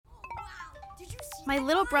My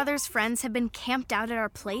little brother's friends have been camped out at our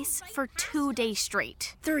place for 2 days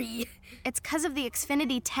straight. 3. It's because of the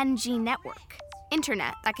Xfinity 10G network.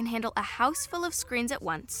 Internet that can handle a house full of screens at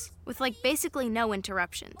once, with basically no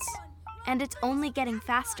interruptions. And it's only getting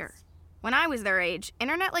faster. When I was their age,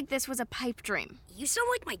 internet like this was a pipe dream. You sound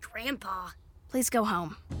like my grandpa. Please go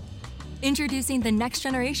home. Introducing the next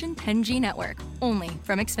generation 10G network, only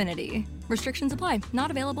from Xfinity. Restrictions apply,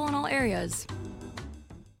 not available in all areas.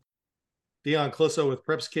 Dion Clisso with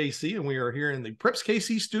Preps KC, and we are here in the Preps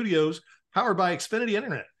KC studios, powered by Xfinity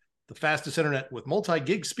Internet, the fastest internet with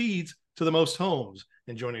multi-gig speeds to the most homes.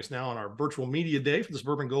 And joining us now on our virtual media day for the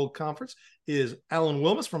Suburban Gold Conference is Alan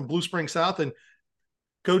Wilmes from Blue Springs South. And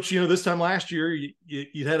Coach, this time last year,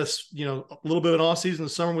 you had a little bit of an off season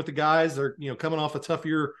this summer with the guys. They're, coming off a tough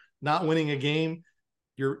year, not winning a game.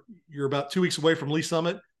 You're about 2 weeks away from Lee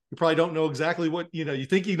Summit. You probably don't know exactly what, you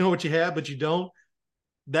think you know what you have, but you don't.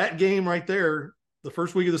 That game right there, the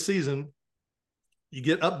first week of the season, you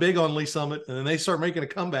get up big on Lee Summit, and then they start making a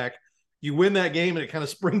comeback. You win that game, and it kind of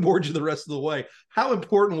springboards you the rest of the way. How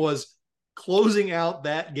important was closing out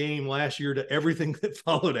that game last year to everything that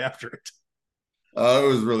followed after it? It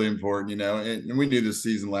was really important, and we knew this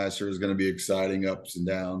season last year was going to be exciting, ups and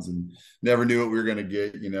downs, and never knew what we were going to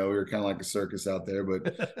get. We were kind of like a circus out there,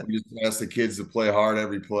 but we just asked the kids to play hard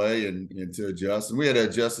every play and to adjust. And we had to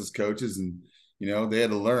adjust as coaches, and they had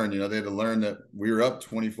to learn. They had to learn that we were up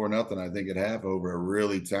 24-0, I think, at half over a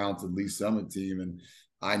really talented Lee Summit team, and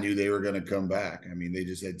I knew they were going to come back. I mean, they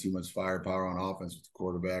just had too much firepower on offense with the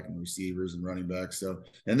quarterback and receivers and running backs. So,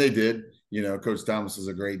 and they did. Coach Thomas does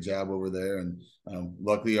a great job over there, and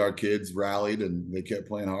luckily our kids rallied and they kept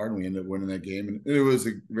playing hard, and we ended up winning that game. And it was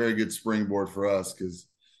a very good springboard for us because,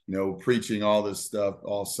 preaching all this stuff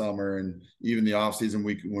all summer and even the offseason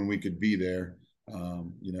when we could be there,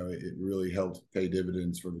 it really helped pay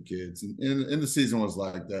dividends for the kids. And the season was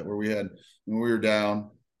like that, where when we were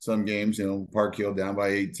down some games, Park Hill down by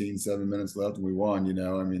 18, 7 minutes left, and we won.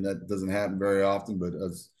 That doesn't happen very often, but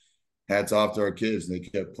hats off to our kids. They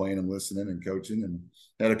kept playing and listening and coaching, and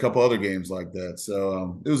had a couple other games like that.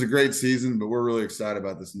 So it was a great season, but we're really excited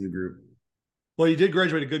about this new group. Well, you did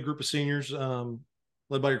graduate a good group of seniors,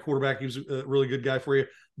 led by your quarterback. He was a really good guy for you.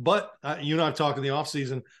 But you and I have talked in the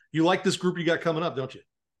offseason. You like this group you got coming up, don't you?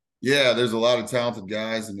 Yeah, there's a lot of talented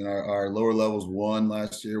guys. Our lower levels won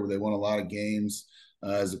last year, where they won a lot of games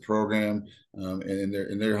as a program, and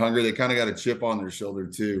they're hungry. They kind of got a chip on their shoulder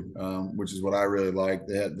too, which is what I really like.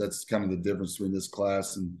 That's kind of the difference between this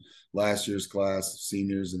class and last year's class of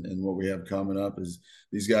seniors, and what we have coming up is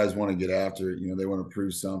these guys want to get after it. They want to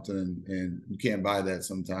prove something, and you can't buy that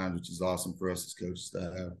sometimes, which is awesome for us as coaches to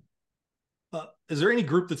have. Is there any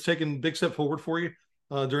group that's taken a big step forward for you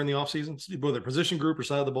during the offseason, whether position group or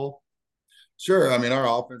side of the ball? Sure. Our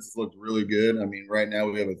offense has looked really good. Right now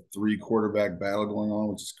we have a 3 quarterback battle going on,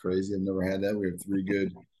 which is crazy. I've never had that. We have 3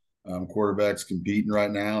 good quarterbacks competing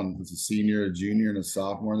right now, and it's a senior, a junior, and a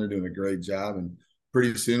sophomore, and they're doing a great job. And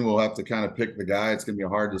pretty soon we'll have to kind of pick the guy. It's going to be a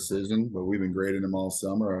hard decision, but we've been grading them all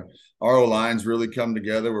summer. Our O-line's really come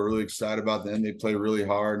together. We're really excited about them. They play really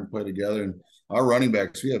hard and play together. And our running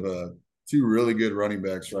backs, we have 2 really good running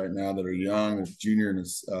backs right now that are young, a junior and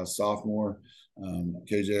a sophomore.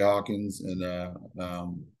 KJ Hawkins and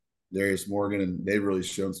Darius Morgan, and they've really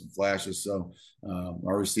shown some flashes. So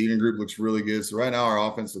our receiving group looks really good. So right now our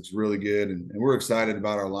offense looks really good, and we're excited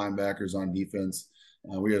about our linebackers on defense.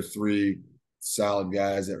 We have 3 solid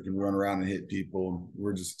guys that can run around and hit people.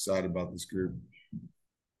 We're just excited about this group.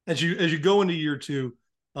 As you go into year 2,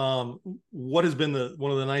 what has been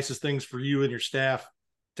one of the nicest things for you and your staff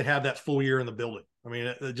to have that full year in the building?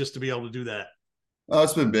 Just to be able to do that. Oh,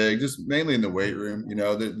 it's been big, just mainly in the weight room.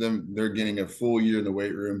 They're getting a full year in the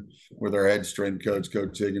weight room with our head strength coach,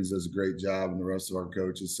 Coach Higgins, does a great job, and the rest of our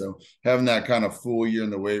coaches. So having that kind of full year in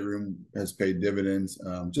the weight room has paid dividends,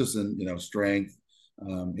 just in, strength,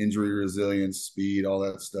 injury resilience, speed, all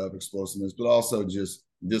that stuff, explosiveness, but also just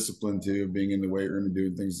discipline too, being in the weight room and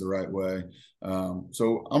doing things the right way.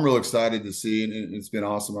 So I'm real excited to see, and it's been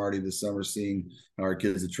awesome already this summer seeing how our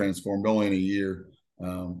kids have transformed only in a year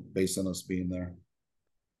based on us being there.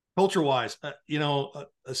 Culture-wise,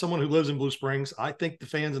 as someone who lives in Blue Springs, I think the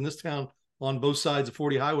fans in this town on both sides of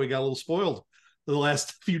 40 Highway got a little spoiled the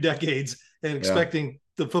last few decades and expecting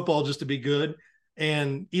the football just to be good.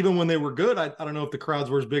 And even when they were good, I don't know if the crowds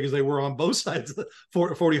were as big as they were on both sides of the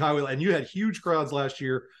 40 Highway. And you had huge crowds last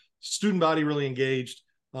year. Student body really engaged.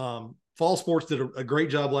 Fall sports did a great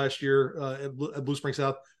job last year at Blue Springs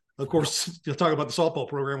South. Of course, you'll talk about the softball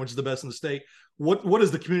program, which is the best in the state. What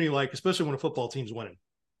is the community like, especially when a football team's winning?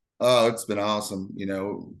 Oh, it's been awesome.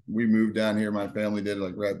 We moved down here. My family did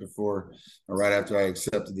like right before or right after I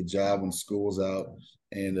accepted the job when school was out.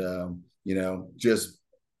 And, just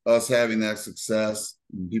us having that success,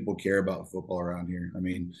 people care about football around here. I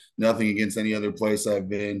mean, nothing against any other place I've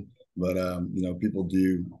been, but, people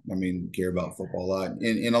do, care about football a lot.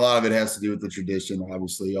 And a lot of it has to do with the tradition,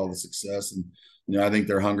 obviously, all the success. And, I think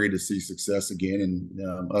they're hungry to see success again.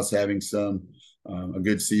 And us having a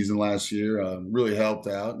good season last year really helped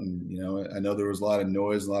out. And, I know there was a lot of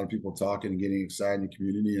noise, a lot of people talking and getting excited in the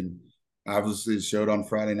community. And obviously it showed on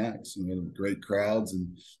Friday nights. We had great crowds.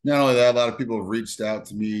 And not only that, a lot of people have reached out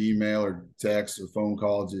to me, email or text or phone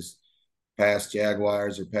call, just past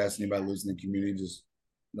Jaguars or past anybody lives in the community, just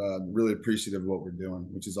really appreciative of what we're doing,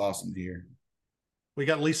 which is awesome to hear. We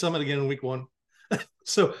got Lee Summit again in week 1.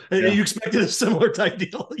 So you expected a similar type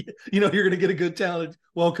deal. You're going to get a good, talented,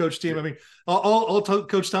 well-coached team. I mean, all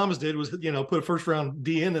Coach Thomas did was, put a first-round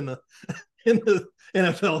DN in the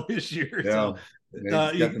NFL this year. Yeah.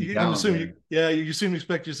 So, you assume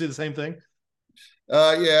expect you to see the same thing.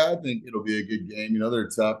 Yeah, I think it'll be a good game. They're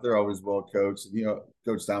tough. They're always well coached.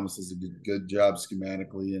 Coach Thomas does a good job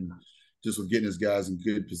schematically and just with getting his guys in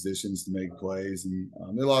good positions to make plays. And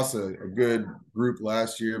they lost a good group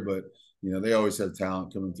last year, but they always have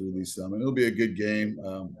talent coming through these summit. It'll be a good game.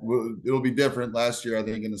 It'll be different. Last year, I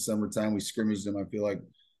think in the summertime, we scrimmaged them, I feel like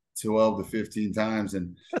 12 to 15 times.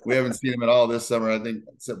 And we haven't seen them at all this summer, I think,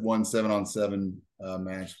 except one 7-on-7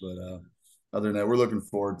 match. But other than that, we're looking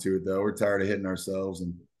forward to it, though. We're tired of hitting ourselves.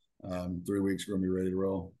 And 3 weeks, we're going to be ready to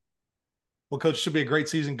roll. Well, Coach, it should be a great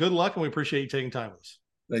season. Good luck, and we appreciate you taking time with us.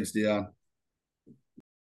 Thanks, Dion.